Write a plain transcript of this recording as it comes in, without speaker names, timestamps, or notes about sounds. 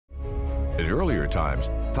In earlier times,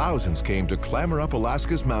 thousands came to clamber up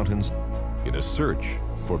Alaska's mountains in a search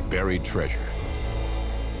for buried treasure.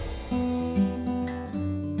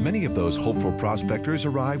 Many of those hopeful prospectors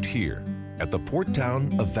arrived here at the port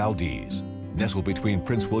town of Valdez, nestled between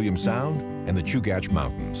Prince William Sound and the Chugach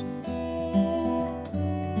Mountains.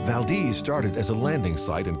 Valdez started as a landing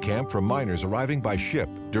site and camp for miners arriving by ship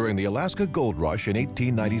during the Alaska Gold Rush in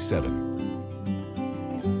 1897.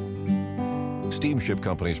 Steamship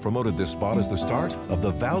companies promoted this spot as the start of the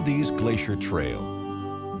Valdez Glacier Trail,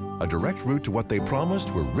 a direct route to what they promised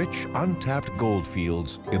were rich, untapped gold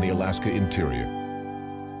fields in the Alaska interior.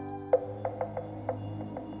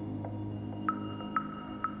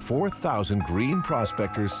 4,000 green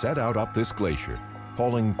prospectors set out up this glacier,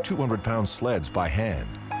 hauling 200-pound sleds by hand.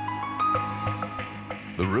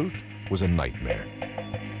 The route was a nightmare.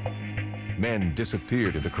 Men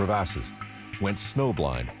disappeared into crevasses, went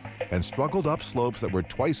snowblind, and struggled up slopes that were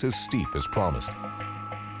twice as steep as promised.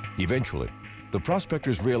 Eventually, the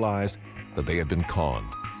prospectors realized that they had been conned.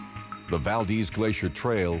 The Valdez Glacier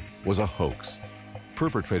Trail was a hoax,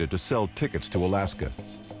 perpetrated to sell tickets to Alaska.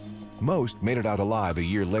 Most made it out alive a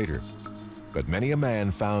year later, but many a man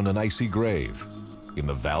found an icy grave in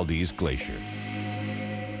the Valdez Glacier.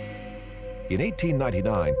 In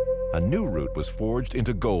 1899, a new route was forged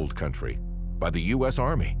into gold country by the U.S.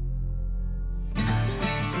 Army.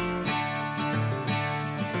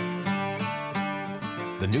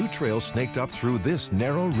 The new trail snaked up through this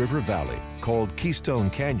narrow river valley called Keystone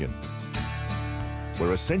Canyon,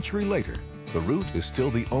 where a century later, the route is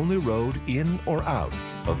still the only road in or out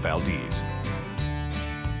of Valdez.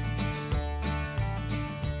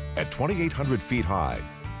 At 2,800 feet high,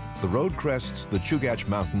 the road crests the Chugach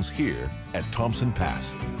Mountains here at Thompson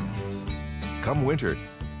Pass. Come winter,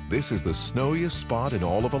 this is the snowiest spot in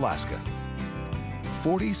all of Alaska.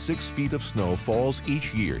 46 feet of snow falls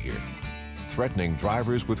each year here, threatening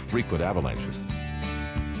drivers with frequent avalanches.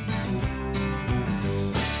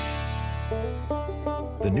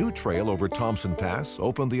 The new trail over Thompson Pass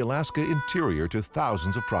opened the Alaska interior to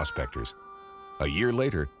thousands of prospectors. A year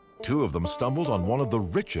later, 2 of them stumbled on one of the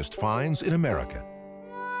richest finds in America.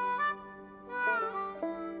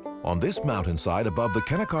 On this mountainside above the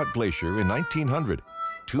Kennecott Glacier in 1900,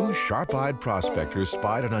 2 sharp-eyed prospectors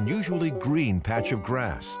spied an unusually green patch of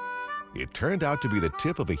grass. It turned out to be the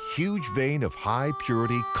tip of a huge vein of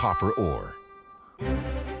high-purity copper ore.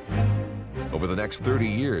 Over the next 30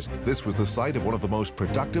 years, this was the site of one of the most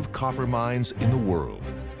productive copper mines in the world.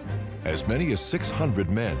 As many as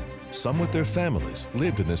 600 men, some with their families,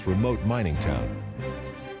 lived in this remote mining town.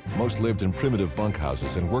 Most lived in primitive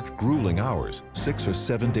bunkhouses and worked grueling hours, 6 or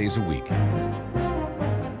 7 days a week.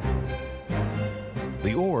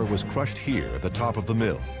 The ore was crushed here at the top of the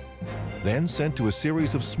mill, then sent to a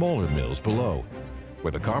series of smaller mills below,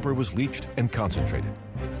 where the copper was leached and concentrated.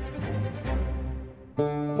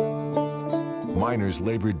 Miners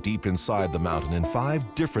labored deep inside the mountain in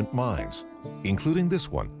 5 different mines, including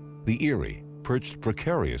this one, the Erie, perched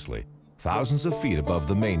precariously thousands of feet above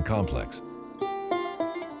the main complex.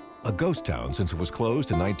 A ghost town since it was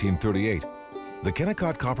closed in 1938, the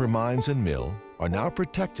Kennecott Copper Mines and Mill are now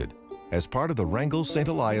protected as part of the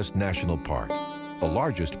Wrangell-St. National Park, the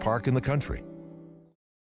largest park in the country.